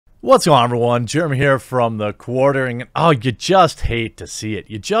What's going on, everyone? Jeremy here from the Quartering. Oh, you just hate to see it.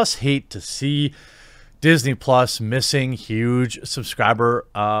 You just hate to see Disney Plus missing huge subscriber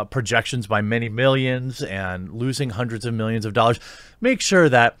projections by many millions and losing hundreds of millions of dollars. Make sure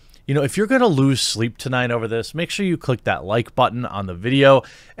that, if you're going to lose sleep tonight over this, make sure you click that like button on the video.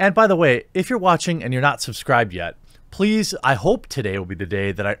 And by the way, if you're watching and you're not subscribed yet, please, I hope today will be the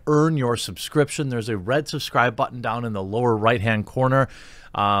day that I earn your subscription. There's a red subscribe button down in the lower right-hand corner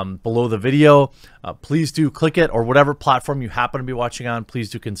below the video. Please do click it, or whatever platform you happen to be watching on, please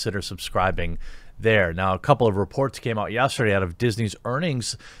do consider subscribing there. Now, a couple of reports came out yesterday out of Disney's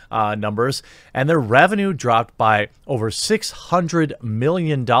earnings numbers, and their revenue dropped by over $600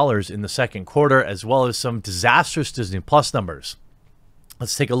 million in the second quarter, as well as some disastrous Disney Plus numbers.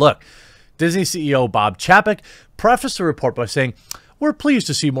 Let's take a look. Disney CEO Bob Chapek prefaced the report by saying, "We're pleased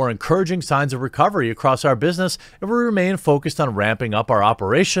to see more encouraging signs of recovery across our business, and we remain focused on ramping up our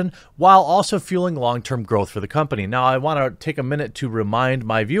operation while also fueling long-term growth for the company." Now, I want to take a minute to remind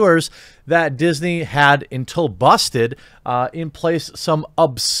my viewers that Disney had, until busted, in place some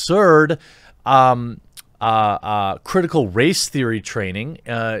absurd critical race theory training,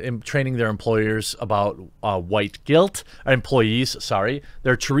 in training their employers about white guilt, employees, sorry.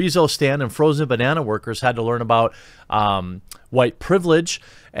 Their chorizo stand and frozen banana workers had to learn about white privilege.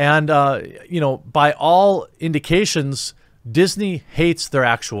 And, by all indications, Disney hates their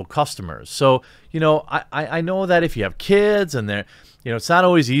actual customers. So, I know that if you have kids and they're, it's not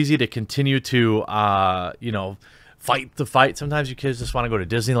always easy to continue to, fight the fight. Sometimes your kids just want to go to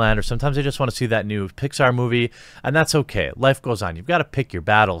Disneyland, or sometimes they just want to see that new Pixar movie, and that's okay. Life goes on. You've got to pick your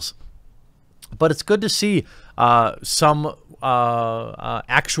battles. But it's good to see some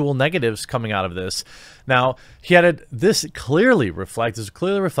actual negatives coming out of this. Now, he added, "This is clearly reflected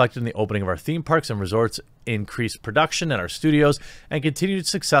in the opening of our theme parks and resorts, increased production at our studios, and continued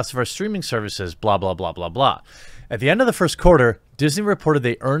success of our streaming services, blah, blah, blah, blah, blah." At the end of the first quarter, Disney reported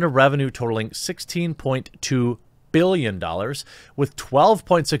they earned a revenue totaling $16.2 billion, with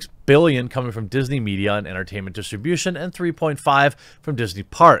 $12.6 billion coming from Disney Media and Entertainment Distribution and $3.5 from Disney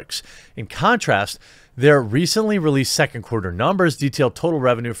Parks. In contrast, their recently released second quarter numbers detailed total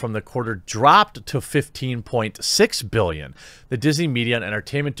revenue from the quarter dropped to $15.6 billion. The Disney Media and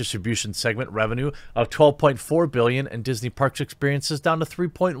Entertainment Distribution segment revenue of $12.4 billion and Disney Parks experiences down to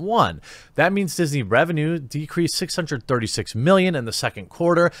 $3.1. That means Disney revenue decreased $636 million in the second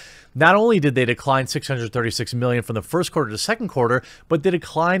quarter. Not only did they decline $636 million from the first quarter to second quarter, but they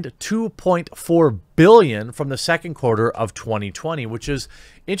declined $2.4 billion from the second quarter of 2020, which is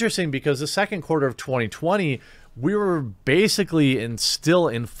interesting because the second quarter of 2020, we were basically still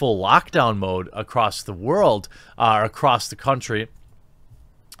in full lockdown mode across the world, across the country.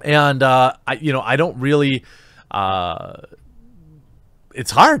 And, I don't really,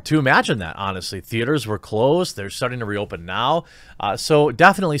 it's hard to imagine that, honestly. Theaters were closed. They're starting to reopen now. So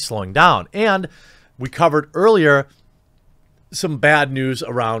definitely slowing down. And we covered earlier some bad news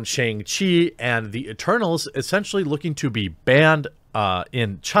around Shang-Chi and the Eternals essentially looking to be banned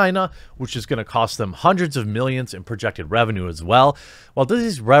in China, which is going to cost them hundreds of millions in projected revenue as well. While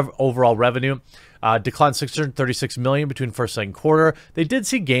Disney's overall revenue declined $636 million between first and second quarter, they did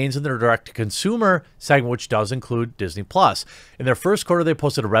see gains in their direct-to-consumer segment, which does include Disney Plus. In their first quarter, they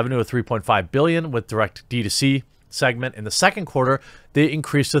posted a revenue of $3.5 billion with direct D2C segment. In the second quarter, they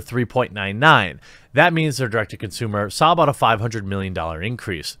increased to $3.99. That means their direct-to-consumer saw about a $500 million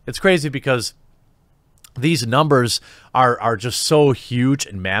increase. It's crazy because these numbers are just so huge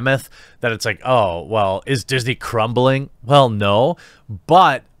and mammoth that it's like, oh, well, is Disney crumbling? Well, no,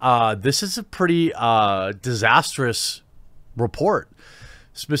 but this is a pretty disastrous report.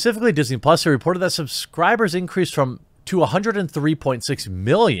 Specifically, Disney Plus reported that subscribers increased to 103.6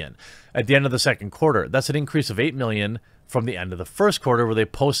 million at the end of the second quarter. That's an increase of 8 million from the end of the first quarter, where they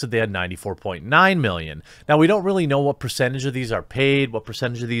posted they had 94.9 million. Now, we don't really know what percentage of these are paid, what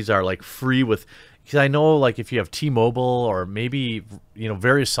percentage of these are like free with, because I know like if you have T-Mobile or maybe,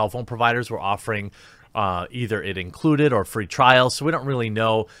 various cell phone providers were offering either it included or free trials. So we don't really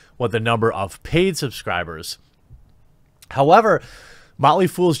know what the number of paid subscribers. However, Motley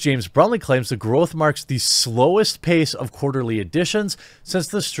Fool's James Brunley claims the growth marks the slowest pace of quarterly additions since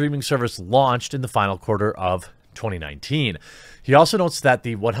the streaming service launched in the final quarter of 2019. He also notes that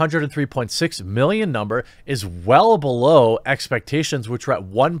the 103.6 million number is well below expectations, which were at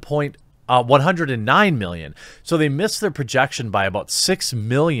 109 million. So they missed their projection by about 6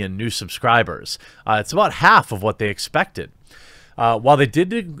 million new subscribers. It's about half of what they expected. While they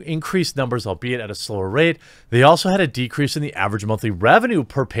did increase numbers, albeit at a slower rate, they also had a decrease in the average monthly revenue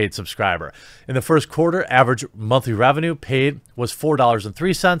per paid subscriber. In the first quarter, average monthly revenue paid was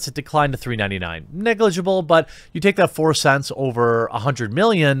 $4.03. It declined to $3.99. Negligible, but you take that 4 cents over 100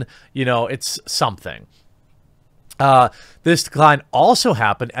 million, you know, it's something. This decline also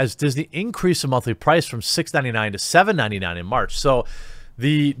happened as Disney increased the monthly price from $6.99 to $7.99 in March. So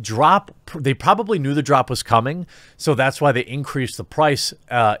the drop, they probably knew the drop was coming, so that's why they increased the price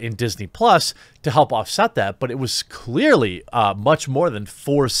in Disney Plus to help offset that. But it was clearly much more than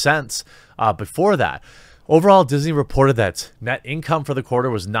 4 cents before that. Overall, Disney reported that net income for the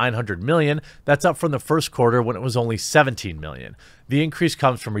quarter was $900 million. That's up from the first quarter when it was only $17 million. The increase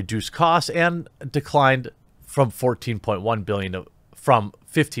comes from reduced costs and declined from $14.1 billion from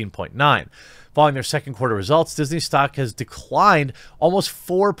 $15.9. Following their second quarter results, Disney stock has declined almost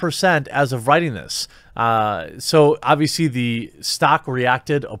 4% as of writing this. So obviously the stock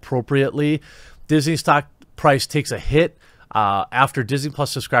reacted appropriately. Disney stock price takes a hit after Disney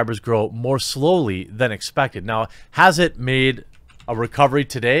Plus subscribers grow more slowly than expected. Now, has it made a recovery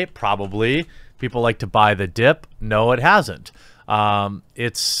today? Probably. People like to buy the dip. No, it hasn't.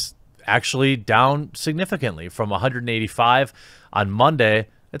 It's actually down significantly from 185 on Monday.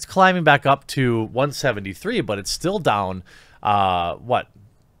 It's climbing back up to 173, but it's still down, what,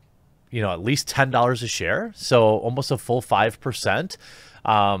 you know, at least $10 a share. So almost a full 5%.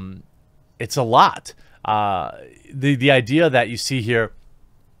 It's a lot. The idea that you see here,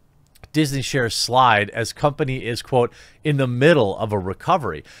 Disney shares slide as company is, quote, in the middle of a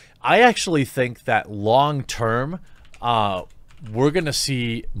recovery. I actually think that long term, we're going to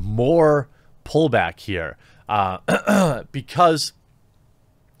see more pullback here because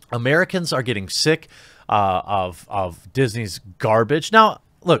Americans are getting sick of Disney's garbage. Now,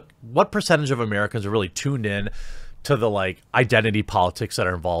 look, what percentage of Americans are really tuned in to the like identity politics that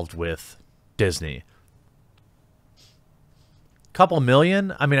are involved with Disney? Couple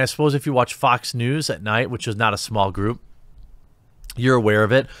million. I mean, I suppose if you watch Fox News at night, which is not a small group, you're aware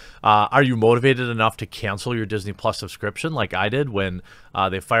of it. Are you motivated enough to cancel your Disney Plus subscription like I did when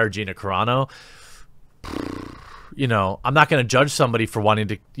they fired Gina Carano? You know, I'm not going to judge somebody for wanting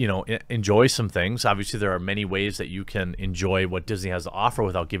to, you know, enjoy some things. Obviously, there are many ways that you can enjoy what Disney has to offer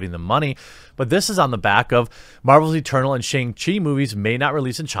without giving them money. But this is on the back of Marvel's Eternal and Shang-Chi movies may not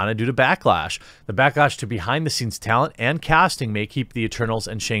release in China due to backlash. The backlash to behind-the-scenes talent and casting may keep the Eternals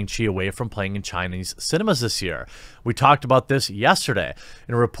and Shang-Chi away from playing in Chinese cinemas this year. We talked about this yesterday.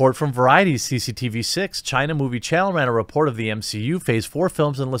 In a report from Variety's CCTV6, China Movie Channel ran a report of the MCU Phase 4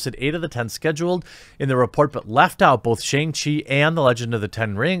 films and listed 8 of the 10 scheduled in the report, but left out both Shang-Chi and The Legend of the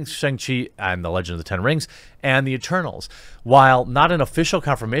Ten Rings, Shang-Chi and The Legend of the Ten Rings, and The Eternals. While not an official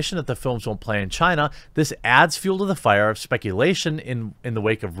confirmation that the films won't play in China, this adds fuel to the fire of speculation in the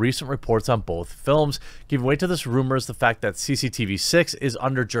wake of recent reports on both films. Giving weight to this rumor is the fact that CCTV6 is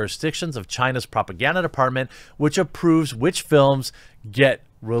under jurisdictions of China's propaganda department, which approves which films get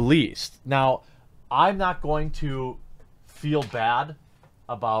released. Now, I'm not going to feel bad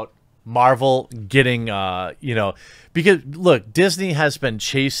about Marvel getting, you know, because look, Disney has been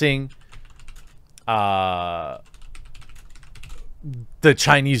chasing the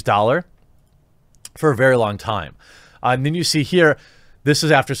Chinese dollar for a very long time. And then you see here, this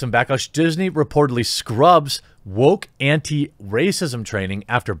is after some backlash. Disney reportedly scrubs woke anti-racism training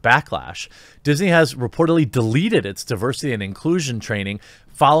after backlash. Disney has reportedly deleted its diversity and inclusion training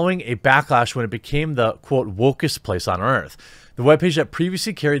following a backlash when it became the, quote, wokest place on earth. The webpage that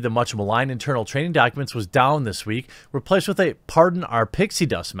previously carried the much maligned internal training documents was down this week, replaced with a "Pardon our pixie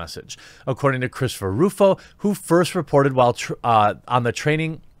dust" message, according to Christopher Rufo, who first reported while on the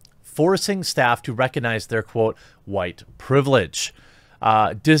training forcing staff to recognize their, quote, white privilege.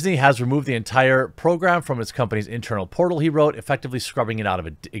 Disney has removed the entire program from its company's internal portal, he wrote, effectively scrubbing it out of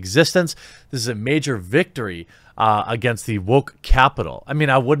existence. This is a major victory against the woke capital. I mean,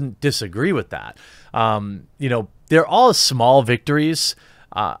 I wouldn't disagree with that. You know, they're all small victories,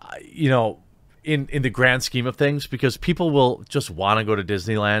 you know, in the grand scheme of things, because people will just want to go to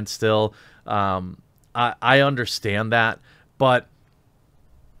Disneyland still. I understand that, but,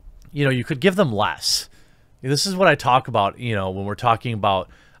 you know, you could give them less. This is what I talk about, you know, when we're talking about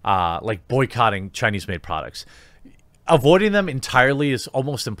like boycotting Chinese-made products. Avoiding them entirely is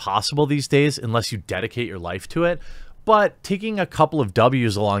almost impossible these days unless you dedicate your life to it. But taking a couple of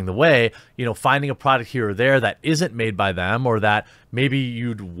W's along the way, you know, finding a product here or there that isn't made by them, or that maybe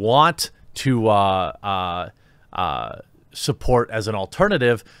you'd want to support as an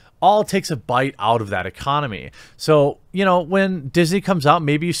alternative, all takes a bite out of that economy. So, you know, when Disney comes out,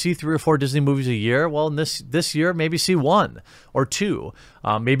 maybe you see 3 or 4 Disney movies a year. Well, in this year, maybe see 1 or 2.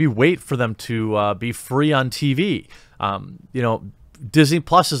 Maybe wait for them to be free on TV. You know, Disney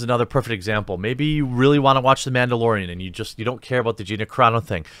Plus is another perfect example. Maybe you really want to watch The Mandalorian and you don't care about the Gina Carano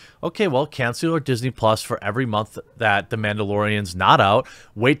thing. Okay, well, cancel your Disney Plus for every month that The Mandalorian's not out.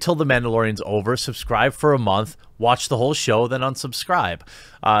 Wait till The Mandalorian's over. Subscribe for a month. Watch the whole show, then unsubscribe.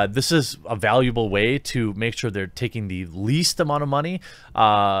 This is a valuable way to make sure they're taking the least amount of money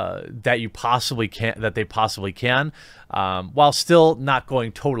that they possibly can, while still not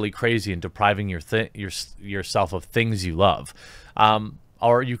going totally crazy and depriving yourself of things you love.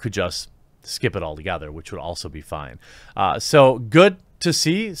 Or you could just skip it altogether, which would also be fine. So good to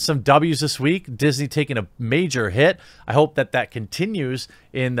see some W's this week. Disney taking a major hit. I hope that continues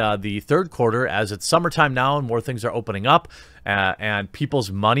in the third quarter, as it's summertime now and more things are opening up, and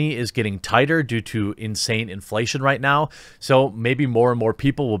people's money is getting tighter due to insane inflation right now. So maybe more and more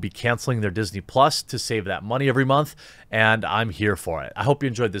people will be canceling their Disney Plus to save that money every month, and I'm here for it. I hope you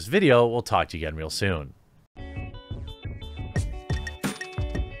enjoyed this video. We'll talk to you again real soon.